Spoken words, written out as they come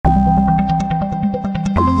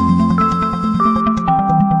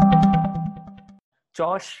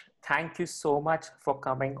Josh, thank you so much for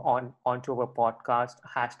coming onto our podcast,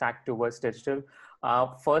 hashtag Towards Digital.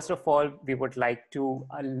 First of all, we would like to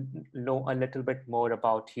know a little bit more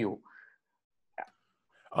about you.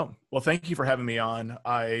 Oh, well, thank you for having me on.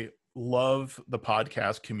 I love the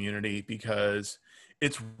podcast community because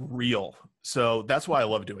it's real. So that's why I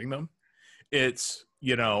love doing them. It's,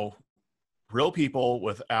 real people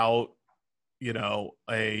without,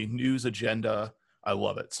 a news agenda. I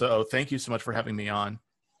love it. So thank you so much for having me on.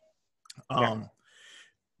 Yeah.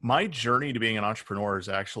 My journey to being an entrepreneur is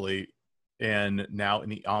actually, and now in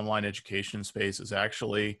the online education space, is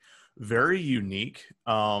actually very unique.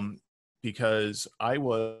 Because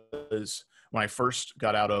when I first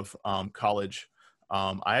got out of college,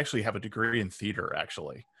 I actually have a degree in theater,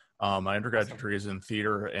 actually. My undergraduate degree is in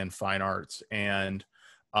theater and fine arts. And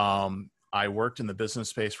I worked in the business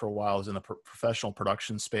space for a while. I was in the professional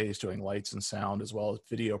production space doing lights and sound as well as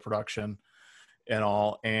video production and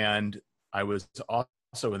all. And I was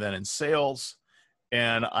also then in sales,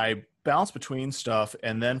 and I bounced between stuff.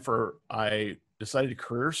 And then I decided to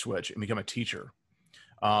career switch and become a teacher.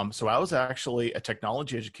 So I was actually a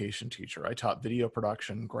technology education teacher. I taught video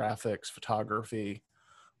production, graphics, photography,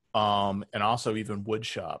 and also even wood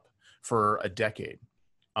shop for a decade.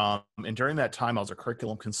 And during that time, I was a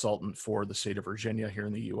curriculum consultant for the state of Virginia here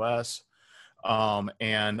in the U.S.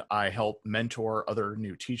 And I helped mentor other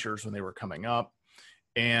new teachers when they were coming up.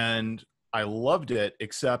 And I loved it,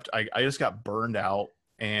 except I just got burned out,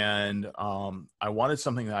 and I wanted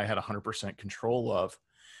something that I had 100% control of.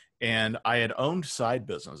 And I had owned side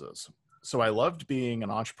businesses. So I loved being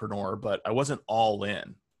an entrepreneur, but I wasn't all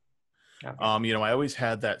in. Okay. I always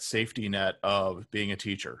had that safety net of being a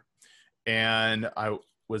teacher. And I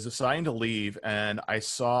was assigned to leave, and I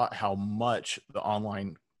saw how much the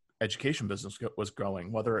online education business was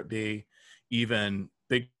growing, whether it be even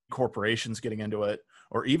big corporations getting into it,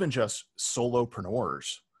 or even just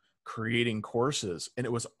solopreneurs creating courses. And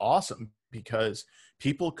it was awesome because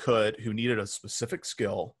people who needed a specific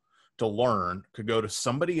skill to learn, could go to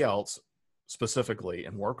somebody else specifically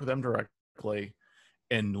and work with them directly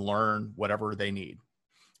and learn whatever they need.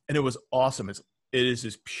 And it was awesome. It is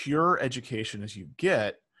as pure education as you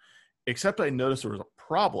get, except I noticed there was a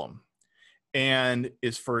problem. And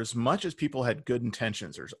for as much as people had good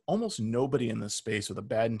intentions, there's almost nobody in this space with a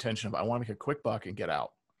bad intention of, I want to make a quick buck and get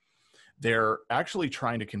out. They're actually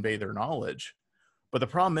trying to convey their knowledge. But the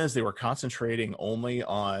problem is they were concentrating only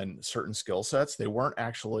on certain skill sets. They weren't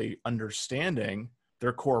actually understanding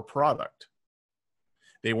their core product.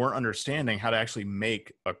 They weren't understanding how to actually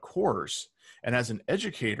make a course. And as an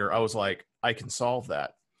educator, I was like, I can solve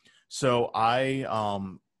that. So I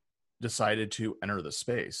decided to enter the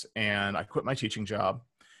space, and I quit my teaching job,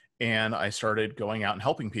 and I started going out and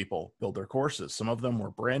helping people build their courses. Some of them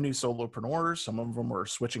were brand new solopreneurs. Some of them were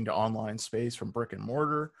switching to online space from brick and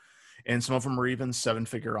mortar. And some of them were even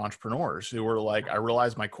 7-figure entrepreneurs who were like, I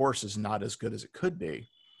realized my course is not as good as it could be.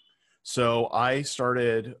 So I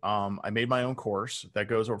started, I made my own course that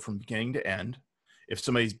goes over from beginning to end. If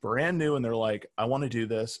somebody's brand new and they're like, I want to do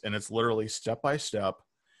this, and it's literally step by step,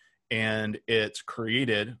 and it's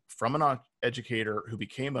created from an educator who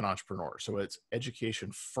became an entrepreneur. So it's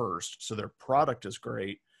education first. So their product is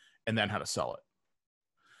great, and then how to sell it.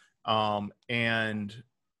 And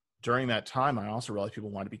during that time, I also realized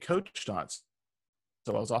people wanted to be coached on it.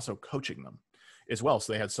 So I was also coaching them as well.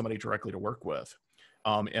 So they had somebody directly to work with.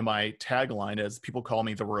 And my tagline is, people call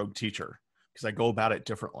me the rogue teacher because I go about it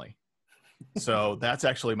differently. So that's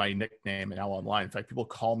actually my nickname now online. In fact, people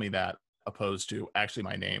call me that opposed to actually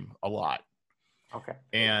my name a lot. Okay.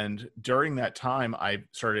 And during that time, I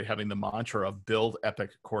started having the mantra of build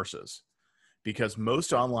epic courses, because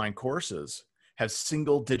most online courses have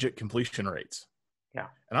single-digit completion rates. Yeah.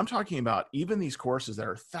 And I'm talking about even these courses that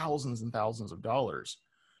are thousands and thousands of dollars,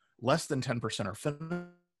 less than 10% are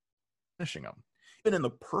finishing them. Even in the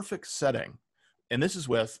perfect setting, and this is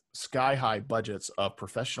with sky-high budgets of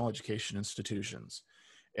professional education institutions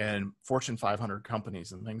and Fortune 500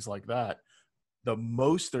 companies and things like that, the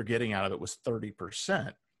most they're getting out of it was 30%.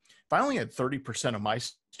 If I only had 30% of my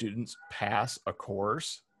students pass a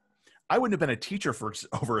course, I wouldn't have been a teacher for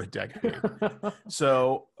over a decade.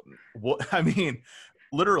 So,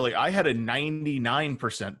 literally, I had a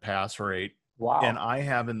 99% pass rate. Wow. And I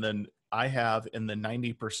have in the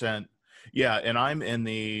 90%. Yeah. And I'm in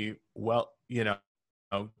the,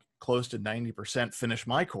 close to 90% finish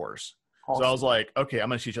my course. Awesome. So I was like, okay, I'm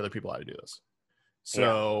going to teach other people how to do this.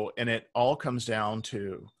 So, And it all comes down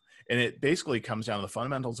to, and it basically comes down to the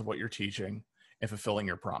fundamentals of what you're teaching and fulfilling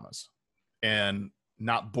your promise, and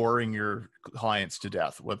not boring your clients to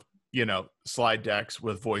death with slide decks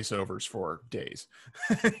with voiceovers for days,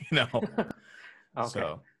 you know. Okay.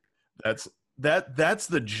 So that's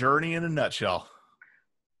the journey in a nutshell.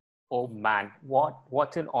 Oh man,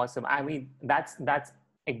 what an awesome. I mean, that's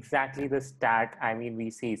exactly the stat. I mean, we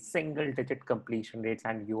see single digit completion rates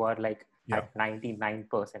and you are like Yeah. at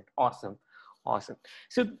 99%. Awesome. Awesome.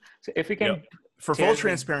 So if you Yep. can For full tell me,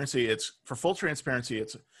 transparency, it's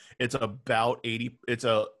about 80.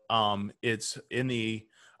 It's in the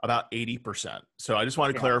about 80%. So I just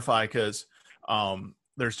wanted to yeah, clarify because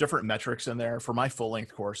there's different metrics in there. For my full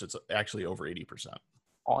length course, it's actually over 80%.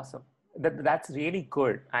 awesome. That's really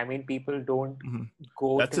good. I mean, people don't Hmm.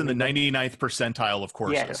 go That's to in the even, 99th percentile of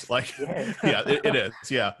courses. yes, Like, yes, yeah, it is.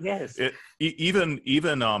 Yeah. yes, Even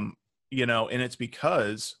and it's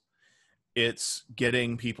because it's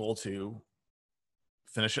getting people to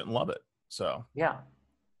finish it and love it. So, yeah,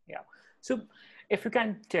 yeah. So if you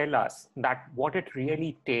can tell us that what it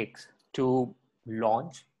really takes to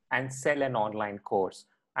launch and sell an online course,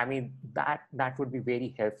 I mean, that would be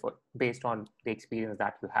very helpful based on the experience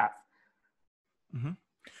that you have. mhm.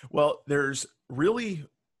 Well, there's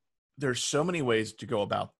so many ways to go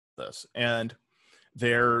about this, and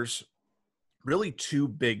there's really two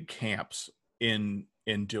big camps in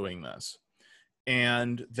doing this.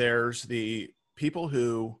 And there's the people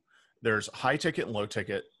who there's high ticket and low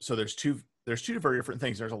ticket. So there's two very different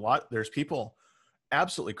things. There's people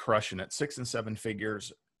absolutely crushing it, 6 and 7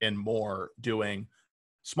 figures and more, doing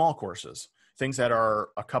small courses, things that are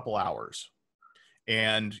a couple hours,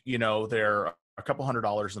 and they're a couple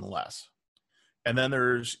 $100s and less. And then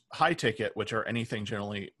there's high ticket, which are anything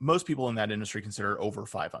generally most people in that industry consider over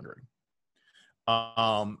 500.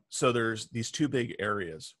 So there's these two big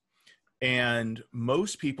areas. And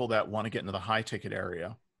most people that want to get into the high ticket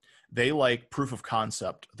area, they like proof of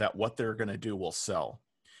concept that what they're going to do will sell.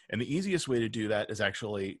 And the easiest way to do that is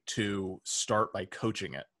actually to start by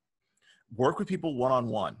coaching it. Work with people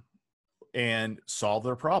one-on-one and solve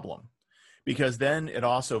their problem. Because then it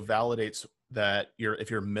also validates that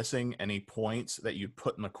if you're missing any points that you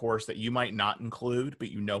put in the course that you might not include,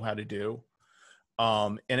 but you know how to do,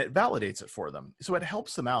 and it validates it for them. So it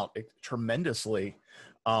helps them out tremendously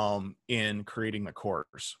in creating the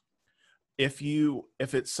course. If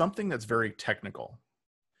it's something that's very technical,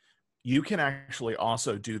 you can actually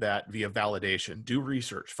also do that via validation, do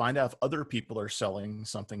research, find out if other people are selling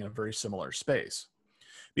something in a very similar space.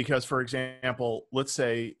 Because, for example, let's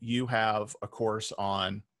say you have a course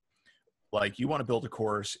on, like, you want to build a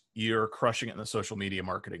course, you're crushing it in the social media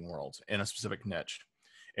marketing world in a specific niche,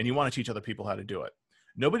 and you want to teach other people how to do it.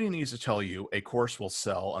 Nobody needs to tell you a course will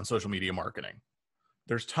sell on social media marketing.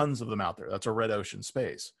 There's tons of them out there. That's a red ocean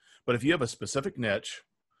space. But if you have a specific niche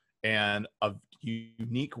and a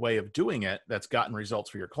unique way of doing it that's gotten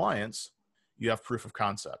results for your clients, you have proof of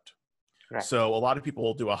concept. Right. So a lot of people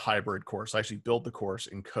will do a hybrid course, actually build the course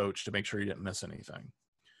and coach to make sure you didn't miss anything.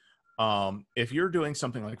 If you're doing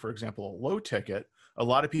something like, for example, a low ticket, a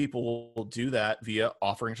lot of people will do that via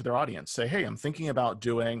offering to their audience. Say, hey, I'm thinking about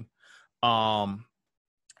doing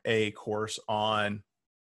a course on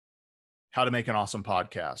how to make an awesome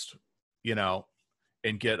podcast,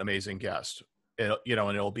 and get amazing guests, and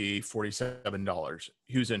it'll be $47.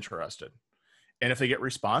 Who's interested? And if they get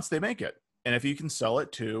response, they make it. And if you can sell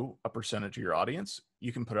it to a percentage of your audience,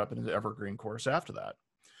 you can put up an evergreen course after that.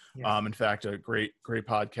 Yeah. In fact, a great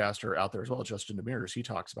podcaster out there as well, Justin Demers, he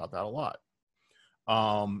talks about that a lot.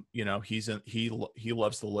 He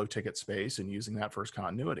loves the low ticket space and using that for his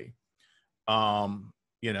continuity.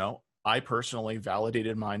 I personally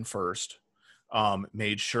validated mine first,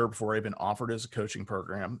 made sure before I even offered as a coaching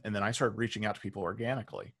program. And then I started reaching out to people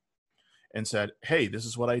organically and said, hey, this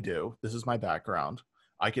is what I do. This is my background.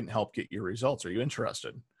 I can help get your results. Are you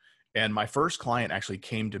interested? And my first client actually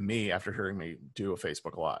came to me after hearing me do a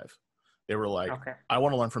Facebook Live. They were like, Okay. I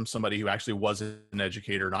want to learn from somebody who actually was an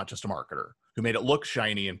educator, not just a marketer, who made it look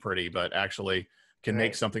shiny and pretty, but actually can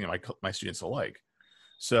make something that my students will like.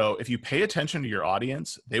 So if you pay attention to your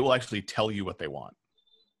audience, they will actually tell you what they want.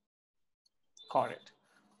 Got it.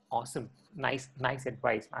 Awesome. Nice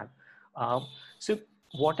advice, man. So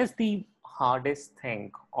what is the hardest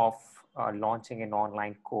thing of launching an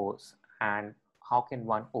online course, and how can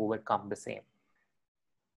one overcome the same?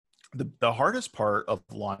 The hardest part of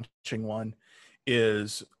launching one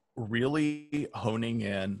is really honing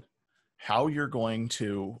in how you're going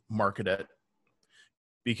to market it,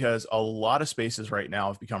 because a lot of spaces right now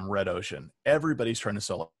have become red ocean. Everybody's trying to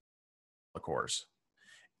sell a course.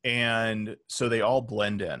 And so they all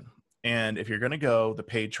blend in. And if you're going to go the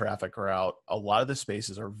paid traffic route, a lot of the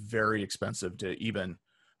spaces are very expensive to even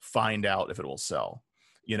find out if it will sell.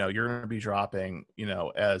 you're going to be dropping,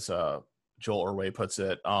 as Joel Orway puts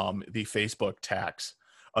it, the Facebook tax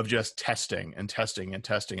of just testing and testing and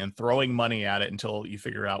testing and throwing money at it until you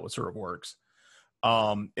figure out what sort of works.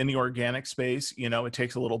 In the organic space, it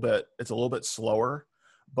takes it's a little bit slower,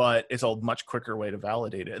 but it's a much quicker way to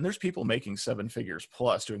validate it. And there's people making 7 figures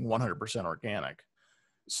plus doing 100% organic.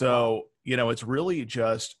 So, it's really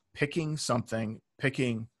just picking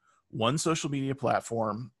one social media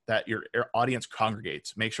platform that your audience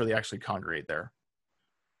congregates, make sure they actually congregate there,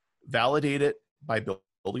 validate it by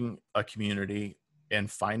building a community and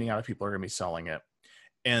finding out if people are going to be selling it,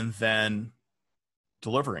 and then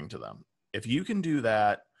delivering to them. If you can do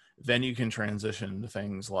that, then you can transition to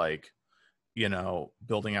things like,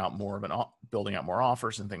 building out more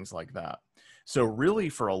offers and things like that. So really,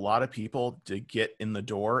 for a lot of people to get in the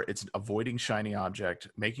door, it's avoiding shiny object,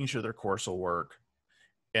 making sure their course will work,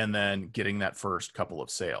 and then getting that first couple of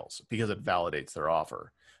sales because it validates their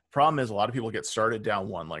offer. Problem is, a lot of people get started down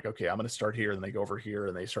one, like, okay, I'm going to start here, and they go over here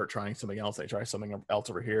and they start trying something else. They try something else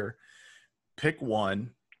over here. Pick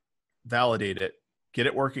one, validate it, get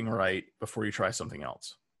it working right before you try something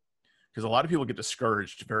else. Because a lot of people get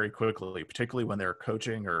discouraged very quickly, particularly when they're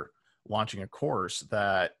coaching or launching a course,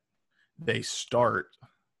 that they start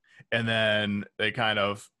and then they kind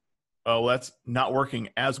of, oh, that's not working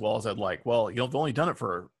as well as I'd like. Well, you've only done it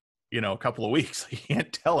for, a couple of weeks. You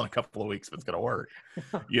can't tell in a couple of weeks if it's going to work,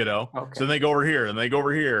 Okay. So then they go over here and they go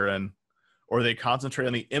over here, or they concentrate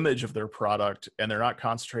on the image of their product and they're not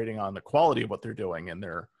concentrating on the quality of what they're doing and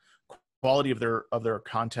their quality of their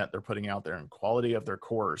content they're putting out there, and quality of their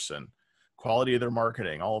course and quality of their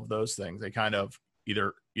marketing, all of those things. They kind of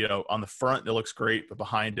either, on the front it looks great, but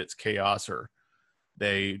behind it's chaos, or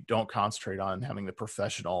they don't concentrate on having the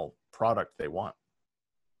professional product they want.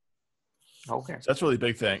 Okay. So that's really the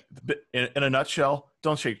big thing. In a nutshell,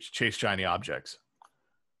 don't chase shiny objects.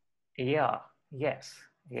 Yeah. Yes.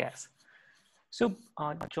 So,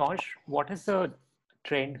 Josh, what is the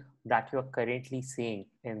trend that you're currently seeing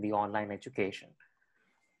in the online education?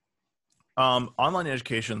 Online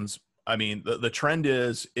education's, the trend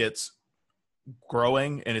is it's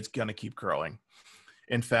growing and it's going to keep growing.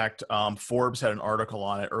 In fact, Forbes had an article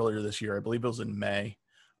on it earlier this year, I believe it was in May,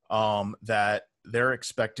 that they're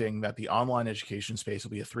expecting that the online education space will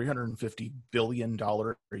be a $350 billion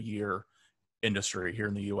a year industry here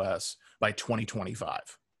in the US by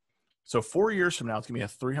 2025. So 4 years from now, it's going to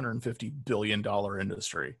be a $350 billion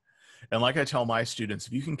industry. And like I tell my students,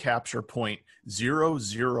 if you can capture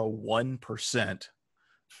 0.001%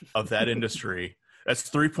 of that industry, that's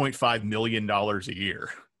 $3.5 million a year.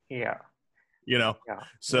 Yeah.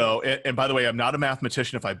 So, and by the way, I'm not a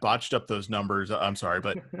mathematician. If I botched up those numbers, I'm sorry,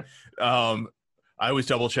 but I always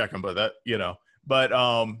double check them, but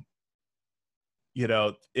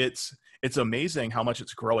it's amazing how much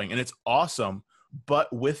it's growing, and it's awesome.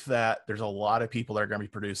 But with that, there's a lot of people that are going to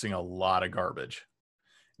be producing a lot of garbage,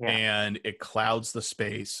 and it clouds the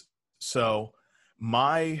space. So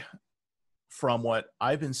from what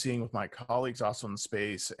I've been seeing with my colleagues also in the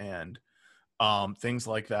space and things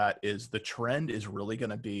like that, is the trend is really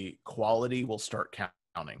going to be quality will start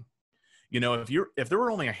counting. If there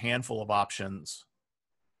were only a handful of options,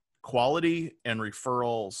 quality and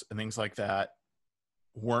referrals and things like that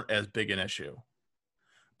weren't as big an issue.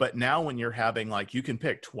 But now when you're having, you can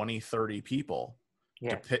pick 20, 30 people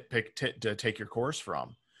to take your course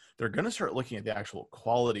from, they're going to start looking at the actual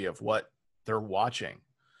quality of what they're watching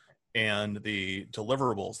and the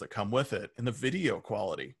deliverables that come with it and the video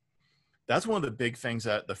quality. That's one of the big things,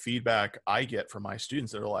 that the feedback I get from my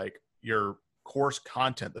students that are like, your course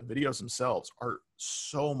content, the videos themselves are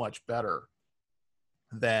so much better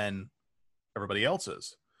than everybody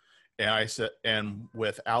else's. And I said, and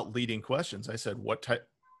without leading questions, I said,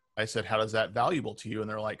 how does that valuable to you? And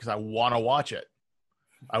they're like, because I want to watch it.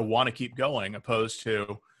 I want to keep going, opposed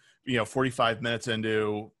to, 45 minutes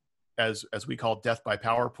into, as we call death by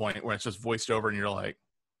PowerPoint, where it's just voiced over and you're like,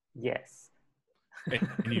 yes.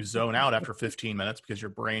 and you zone out after 15 minutes because your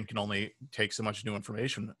brain can only take so much new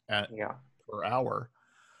information per hour.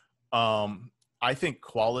 I think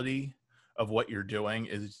quality of what you're doing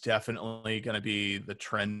is definitely going to be the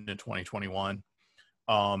trend in 2021.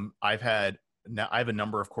 I have a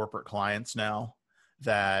number of corporate clients now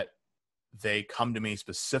that they come to me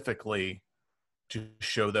specifically to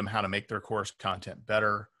show them how to make their course content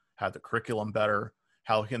better, have the curriculum better,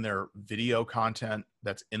 how can their video content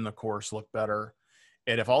that's in the course look better.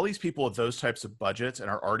 And if all these people with those types of budgets and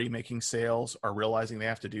are already making sales are realizing they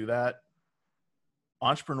have to do that,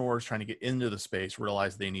 entrepreneurs trying to get into the space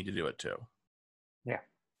realize they need to do it too. Yeah.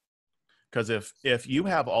 Because if you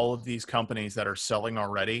have all of these companies that are selling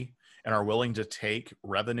already and are willing to take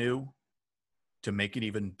revenue to make it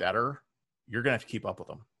even better, you're going to have to keep up with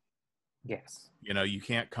them. Yes. You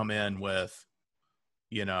can't come in with,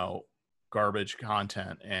 garbage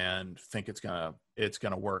content and think it's going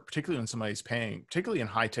to work, particularly when somebody's paying, particularly in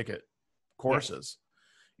high ticket courses.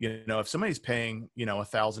 Yes. If somebody's paying,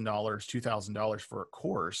 $1,000, $2,000 for a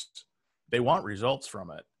course, they want results from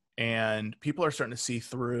it. And people are starting to see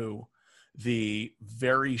through the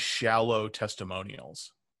very shallow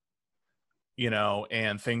testimonials,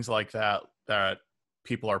 and things like that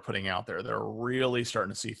people are putting out there. They're really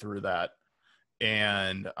starting to see through that.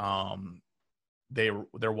 And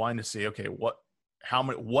they're wanting to see, okay, what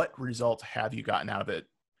results have you gotten out of it,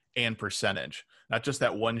 and percentage, not just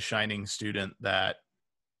that one shining student that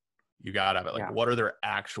you got out of it. Like, what are their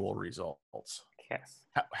actual results? Yes.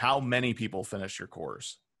 How many people finish your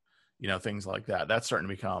course? Things like that. That's starting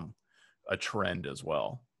to become a trend as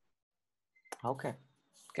well. Okay.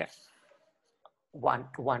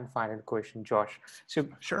 One final question, Josh. So,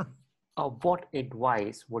 sure. What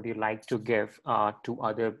advice would you like to give to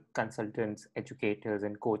other consultants, educators,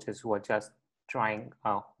 and coaches who are just who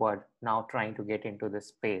are now trying to get into this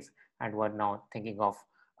space and who are now thinking of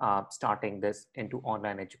starting this into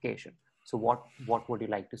online education? So, what would you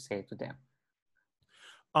like to say to them?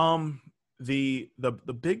 The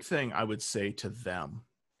big thing I would say to them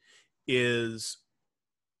is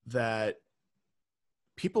that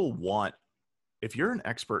people want, if you're an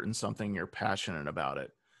expert in something, you're passionate about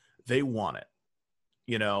it, they want it,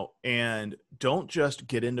 and don't just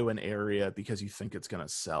get into an area because you think it's going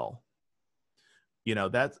to sell.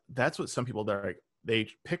 That's what some people, they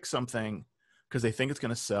pick something because they think it's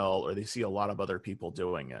going to sell, or they see a lot of other people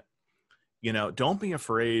doing it. Don't be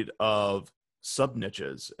afraid of sub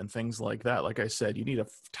niches and things like that. Like I said, you need a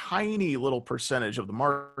tiny little percentage of the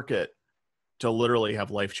market to literally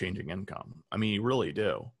have life-changing income. I mean, you really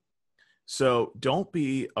do. So don't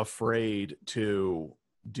be afraid to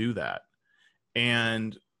do that.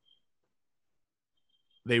 And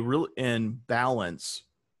they really balance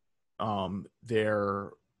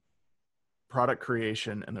their product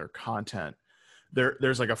creation and their content.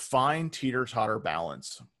 There's like a fine teeter-totter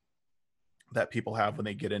balance that people have when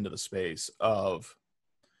they get into the space of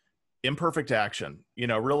imperfect action,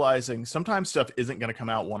 realizing sometimes stuff isn't going to come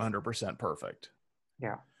out 100% perfect.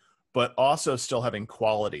 Yeah. But also still having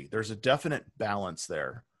quality. There's a definite balance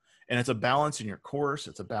there. And it's a balance in your course.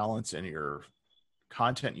 It's a balance in your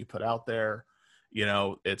content you put out there.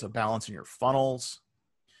 It's a balance in your funnels.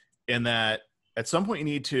 In that at some point you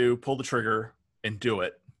need to pull the trigger and do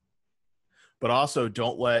it. But also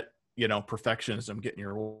don't let, perfectionism get in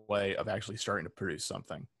your way of actually starting to produce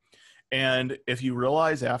something. And if you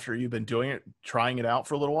realize after you've been doing it, trying it out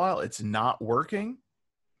for a little while, it's not working,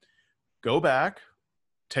 go back,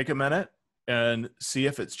 take a minute and see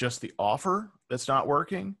if it's just the offer that's not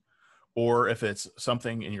working, or if it's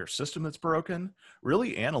something in your system that's broken.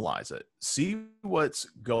 Really analyze it. See what's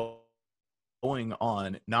going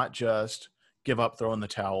on, not just give up, throw in the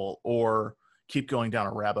towel, or keep going down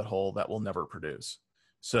a rabbit hole that will never produce.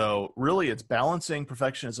 So really it's balancing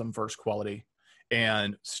perfectionism versus quality,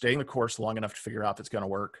 and staying the course long enough to figure out if it's going to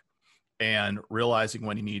work, and realizing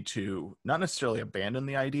when you need to not necessarily abandon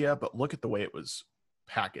the idea, but look at the way it was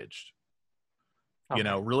packaged. Okay.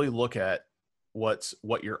 Really look at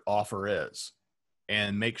what your offer is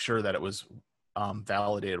and make sure that it was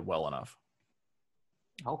validated well enough.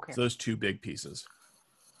 Okay. So those two big pieces.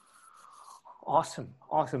 Awesome.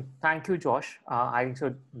 Thank you, Josh. I think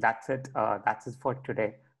so. That's it. That's it for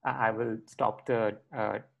today. I will stop the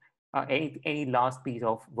any last piece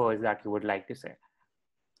of words that you would like to say.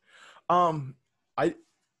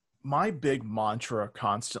 My big mantra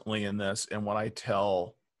constantly in this, and what I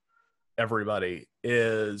tell everybody,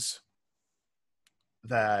 is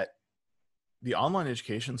that the online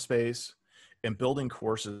education space and building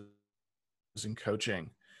courses and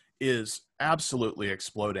coaching is absolutely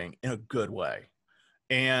exploding in a good way.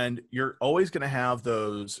 And you're always going to have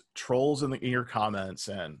those trolls in your comments.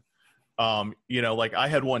 And, like I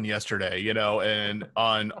had one yesterday, and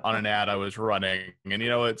on an ad I was running, and,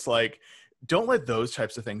 it's like, don't let those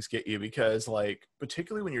types of things get you, because like,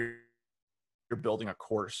 particularly when you're building a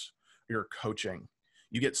course, you're coaching,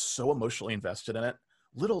 you get so emotionally invested in it.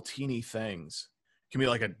 Little teeny things can be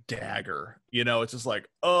like a dagger, it's just like,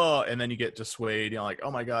 oh, and then you get dissuaded, like,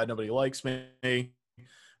 oh my God, nobody likes me.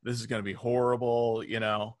 This is going to be horrible.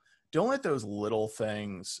 Don't let those little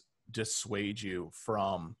things dissuade you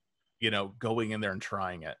from, going in there and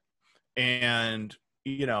trying it. And,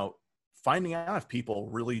 finding out if people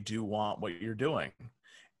really do want what you're doing.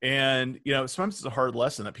 And, sometimes it's a hard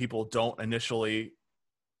lesson that people don't initially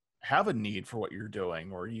have a need for what you're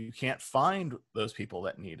doing, or you can't find those people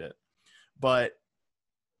that need it. But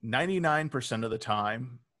 99% of the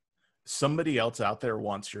time, somebody else out there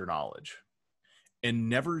wants your knowledge. And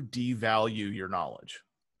never devalue your knowledge,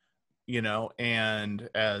 and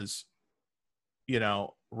as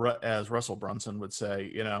as Russell Brunson would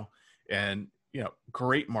say, and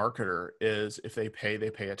great marketer is, if they pay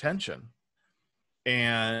attention.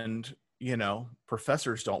 And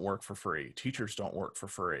professors don't work for free, teachers don't work for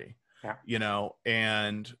free. Yeah.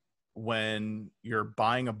 And when you're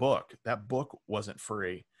buying a book, that book wasn't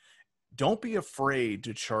free. Don't be afraid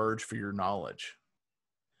to charge for your knowledge.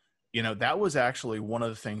 That was actually one of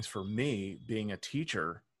the things for me being a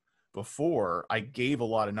teacher. Before, I gave a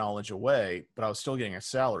lot of knowledge away, but I was still getting a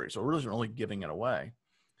salary. So I wasn't really giving it away.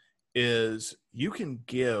 Is you can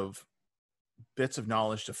give bits of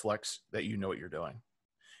knowledge to flex that you know what you're doing.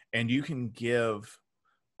 And you can give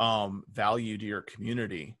value to your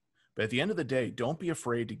community. But at the end of the day, don't be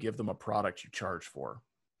afraid to give them a product you charge for.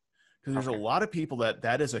 Because there's a lot of people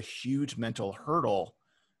that is a huge mental hurdle,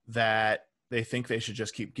 that they think they should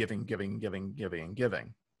just keep giving.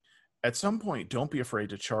 At some point, don't be afraid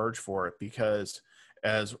to charge for it, because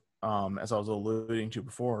as I was alluding to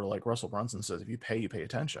before, like Russell Brunson says, if you pay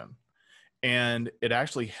attention. And it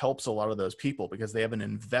actually helps a lot of those people, because they have an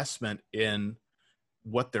investment in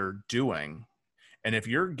what they're doing. And if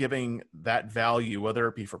you're giving that value, whether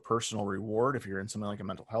it be for personal reward, if you're in something like a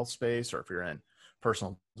mental health space, or if you're in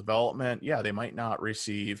personal development, they might not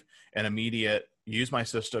receive an immediate, use my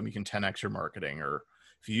system, you can 10x your marketing, or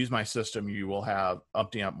if you use my system, you will have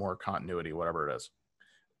upping up more continuity, whatever it is.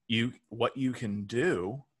 What you can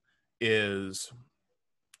do is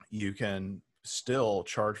you can still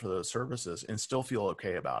charge for those services and still feel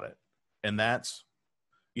okay about it. And that's,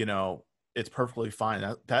 it's perfectly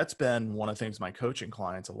fine. That's been one of the things my coaching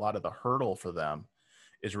clients, a lot of the hurdle for them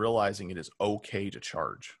is realizing it is okay to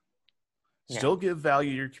charge. Still give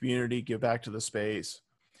value to your community, give back to the space.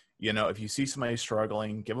 If you see somebody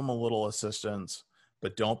struggling, give them a little assistance,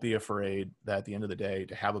 but don't be afraid that at the end of the day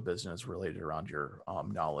to have a business related around your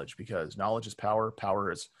knowledge, because knowledge is power.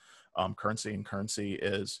 Power is currency, and currency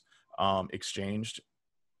is exchanged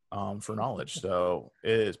for knowledge. So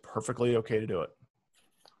it is perfectly okay to do it.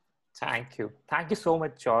 Thank you. Thank you so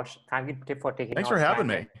much, Josh. Thank you for taking. Thanks for having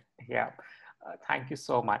me. Yeah. Thank you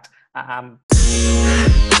so much.